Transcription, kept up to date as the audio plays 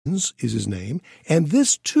is his name, and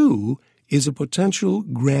this, too, is a potential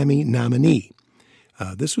Grammy nominee.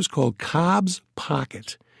 This was called Cobb's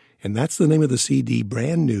Pocket, and that's the name of the CD,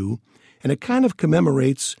 brand new, and it kind of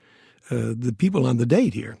commemorates the people on the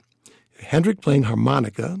date here. Hendrick playing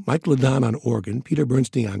harmonica, Mike LeDon on organ, Peter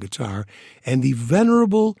Bernstein on guitar, and the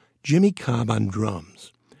venerable Jimmy Cobb on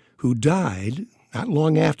drums, who died not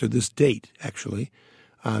long after this date, actually,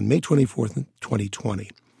 on May 24th, 2020.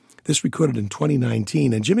 This recorded in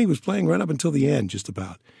 2019, and Jimmy was playing right up until the end, just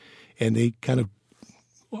about. And they kind of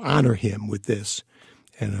honor him with this.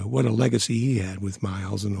 And what a legacy he had with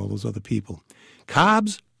Miles and all those other people.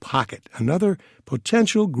 Cobb's Pocket, another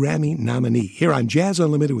potential Grammy nominee, here on Jazz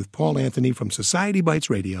Unlimited with Paul Anthony from Society Bites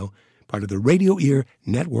Radio, part of the Radio Ear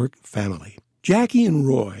Network family. Jackie and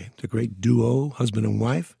Roy, the great duo, husband and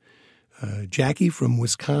wife. Jackie from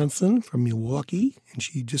Wisconsin, from Milwaukee, and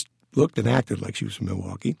she just looked and acted like she was from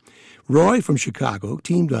Milwaukee. Roy from Chicago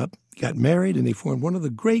teamed up, got married, and they formed one of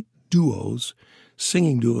the great duos,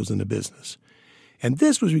 singing duos in the business. And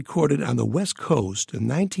this was recorded on the West Coast in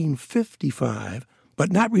 1955,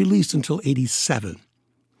 but not released until 87.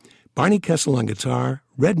 Barney Kessel on guitar,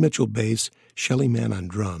 Red Mitchell bass, Shelly Manne on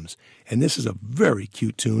drums. And this is a very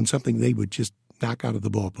cute tune, something they would just knock out of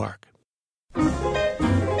the ballpark.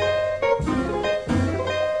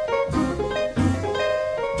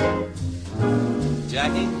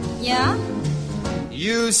 Jackie? Yeah?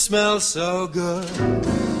 You smell so good,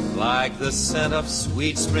 like the scent of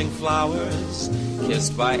sweet spring flowers,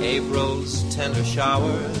 kissed by April's tender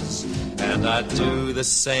showers, and I'd do the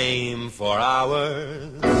same for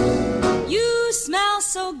hours. You smell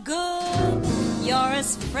so good, you're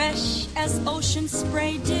as fresh as ocean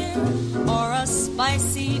spray, dear, or a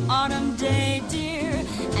spicy autumn day, dear,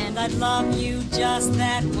 and I'd love you just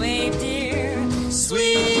that way, dear.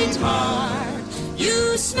 Sweetheart,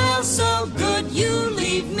 you smell so good, you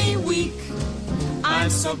leave me weak.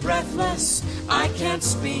 I'm so breathless, I can't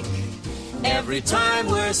speak. Every time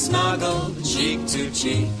we're snuggled cheek to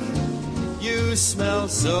cheek. You smell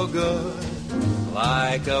so good,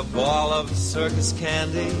 like a ball of circus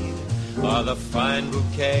candy, or the fine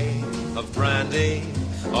bouquet of brandy,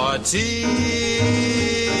 or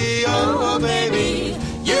tea. Oh, baby,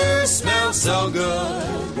 you smell so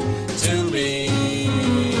good to me.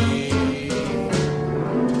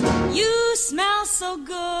 You smell so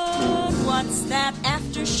good, what's that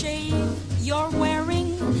aftershave you're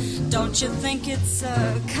wearing? Don't you think it's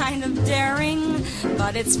kind of daring?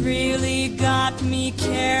 But it's really got me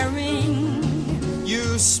caring.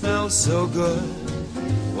 You smell so good.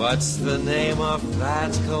 What's the name of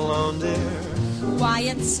that cologne, dear? Why,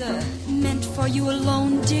 it's meant for you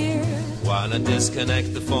alone, dear. Wanna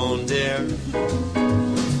disconnect the phone, dear?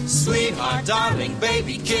 Sweetheart, darling,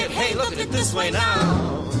 baby, kid, hey, look at it this way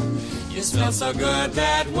now. You smell so good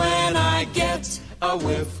that when I get a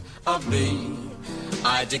whiff of thee,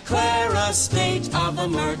 I declare a state of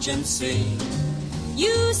emergency.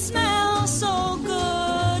 You smell so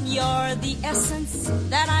good, you're the essence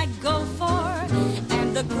that I go for,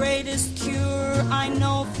 and the greatest cure I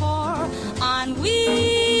know for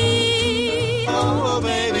ennui. Oh,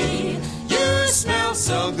 baby, you smell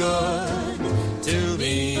so good to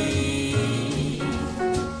me.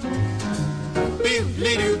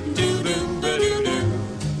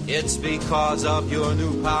 It's because of your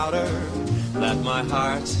new powder that my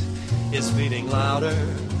heart is beating louder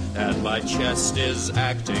and my chest is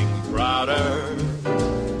acting prouder.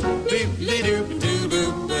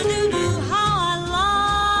 How I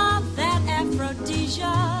love that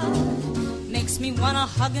aphrodisia. Makes me wanna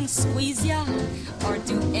hug and squeeze ya, or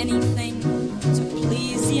do anything to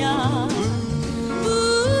please ya.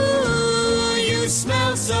 Ooh, you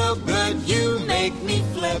smell so good, you make me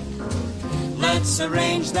flip. Let's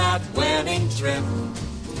arrange that wedding trip.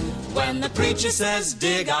 When the preacher says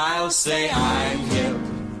dig, I'll say I'm hip.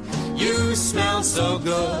 You smell so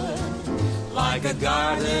good, like a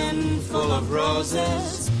garden full of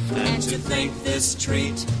roses. And to think this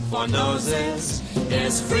treat for noses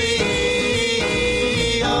is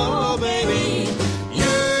free. Oh, baby,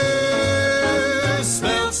 you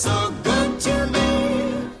smell so good to me.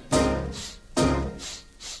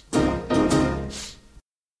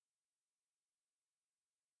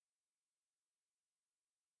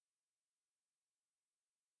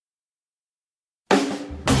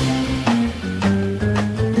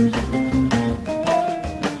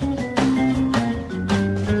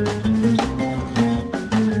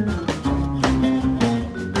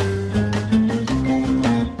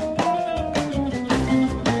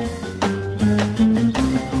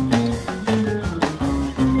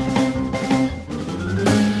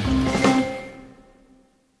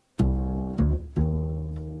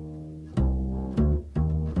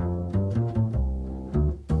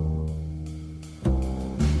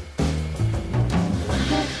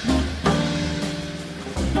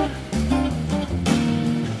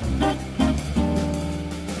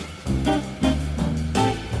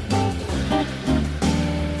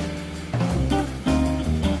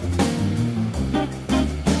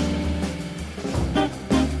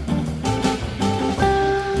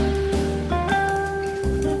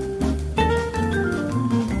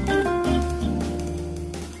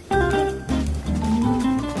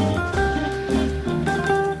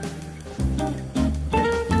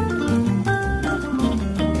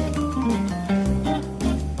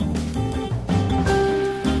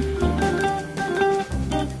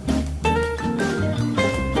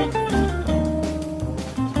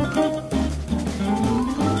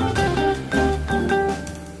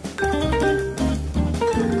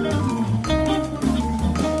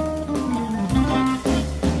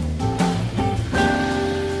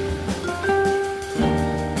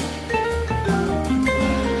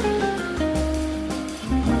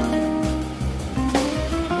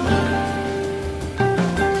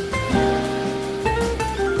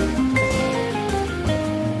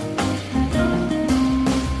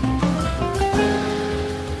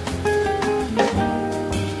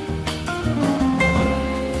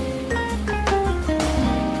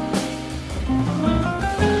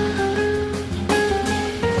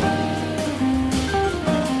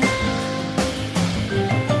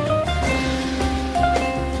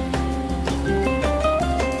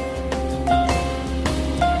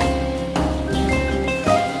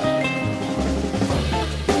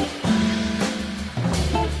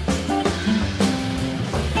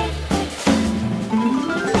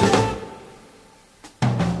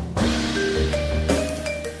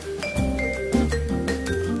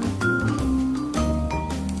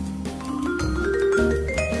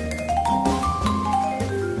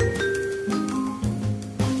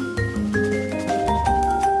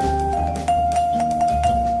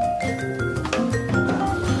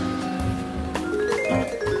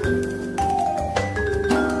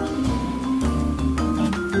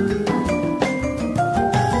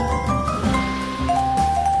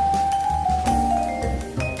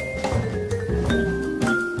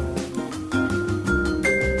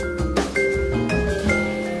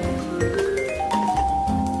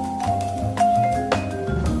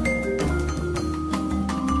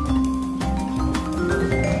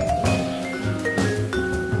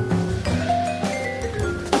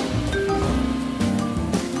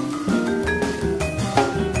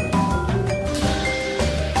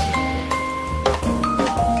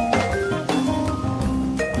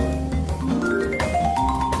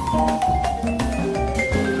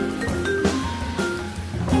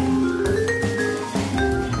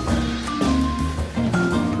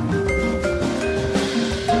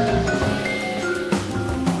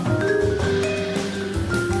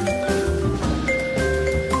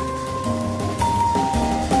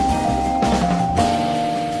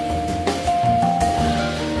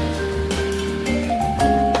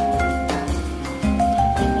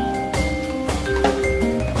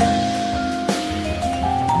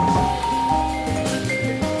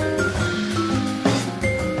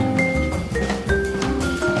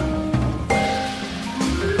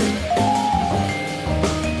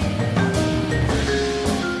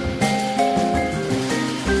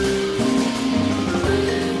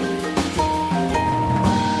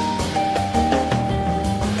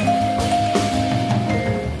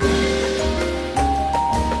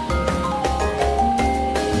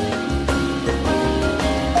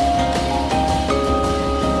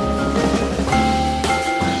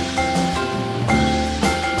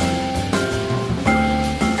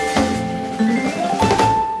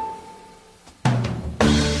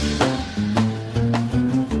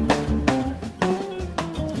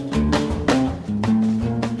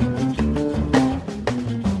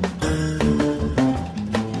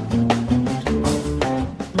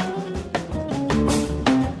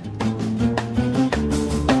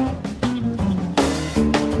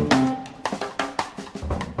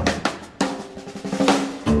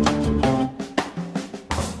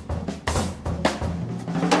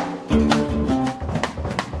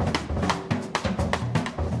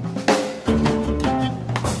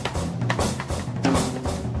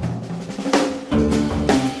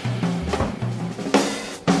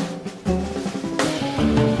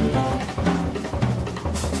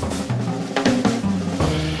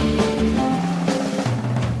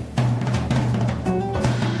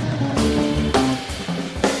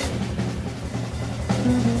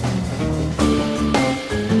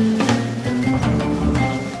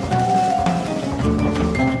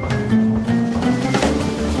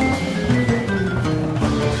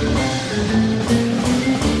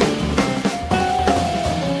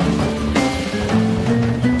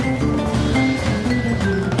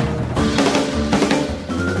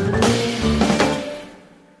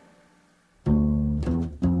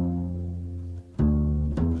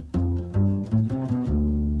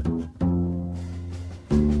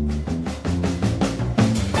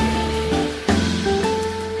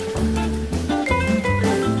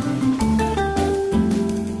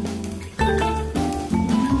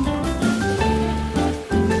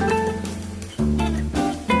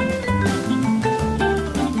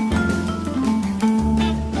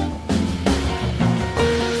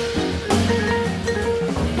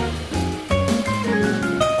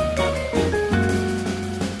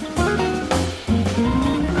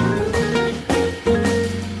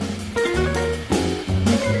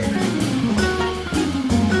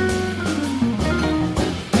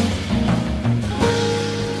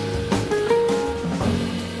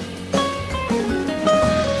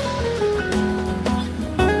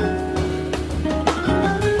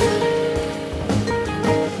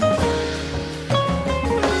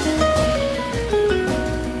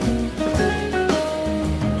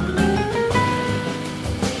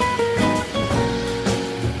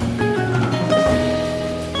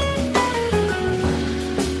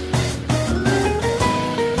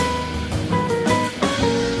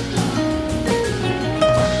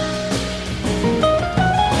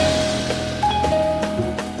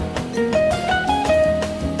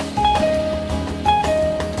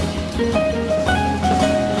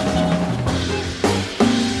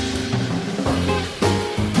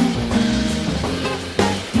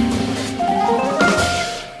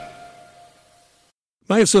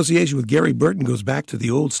 association with Gary Burton goes back to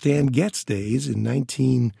the old Stan Getz days in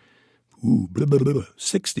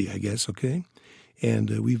 1960, I guess, okay? And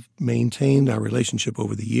we've maintained our relationship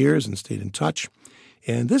over the years and stayed in touch.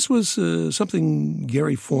 And this was something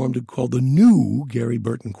Gary formed called the New Gary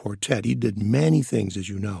Burton Quartet. He did many things, as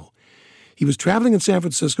you know. He was traveling in San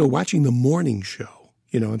Francisco watching the morning show,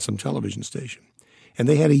 on some television station. And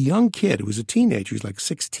they had a young kid who was a teenager, he was like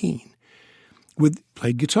 16,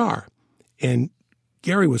 played guitar. And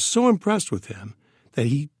Gary was so impressed with him that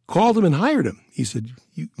he called him and hired him. He said,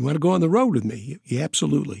 you want to go on the road with me? Yeah,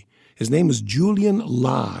 absolutely. His name is Julian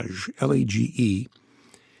Lage, L-A-G-E.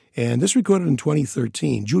 And this recorded in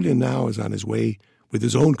 2013. Julian now is on his way with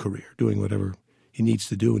his own career, doing whatever he needs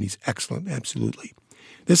to do, and he's excellent, absolutely.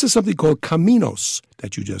 This is something called Caminos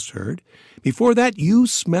that you just heard. Before that, You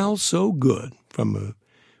Smell So Good from an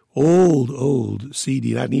old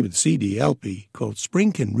CD, not even CD, LP, called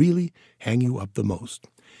Spring Can Really Hang You Up the Most.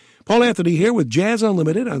 Paul Anthony here with Jazz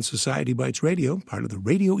Unlimited on Society Bites Radio, part of the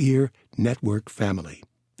Radio Ear Network family.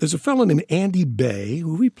 There's a fellow named Andy Bay,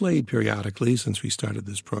 who we played periodically since we started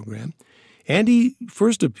this program. Andy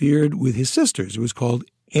first appeared with his sisters. It was called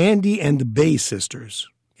Andy and the Bay Sisters.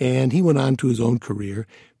 And he went on to his own career.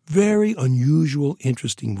 Very unusual,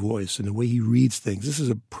 interesting voice in the way he reads things. This is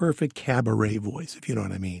a perfect cabaret voice, if you know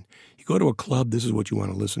what I mean. You go to a club, this is what you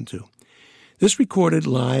want to listen to. This recorded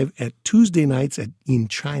live at Tuesday nights in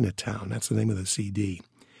Chinatown. That's the name of the CD.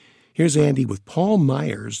 Here's Andy with Paul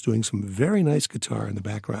Myers doing some very nice guitar in the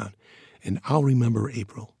background. And I'll Remember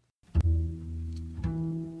April.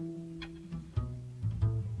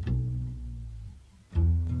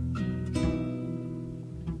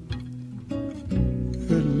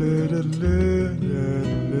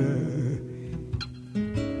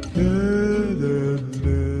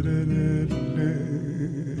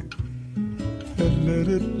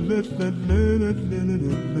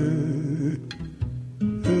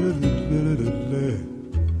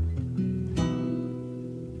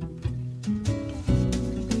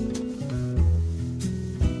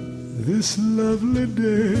 This lovely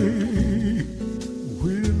day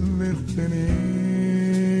will lengthen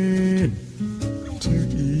into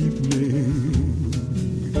evening.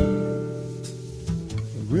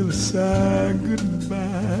 We'll say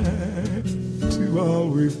goodbye to all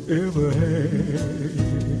we've ever had.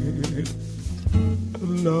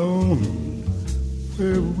 Alone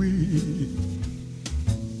where we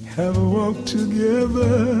have walked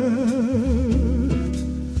together,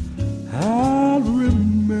 I'll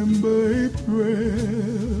remember April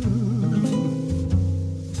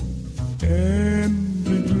and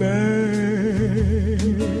be glad.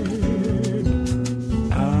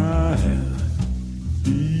 I'll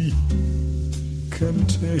be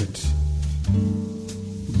content.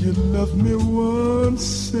 You loved me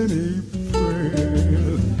once in April.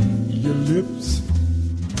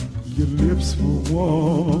 Your lips were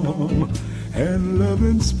warm, and love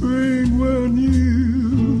in spring were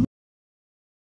new.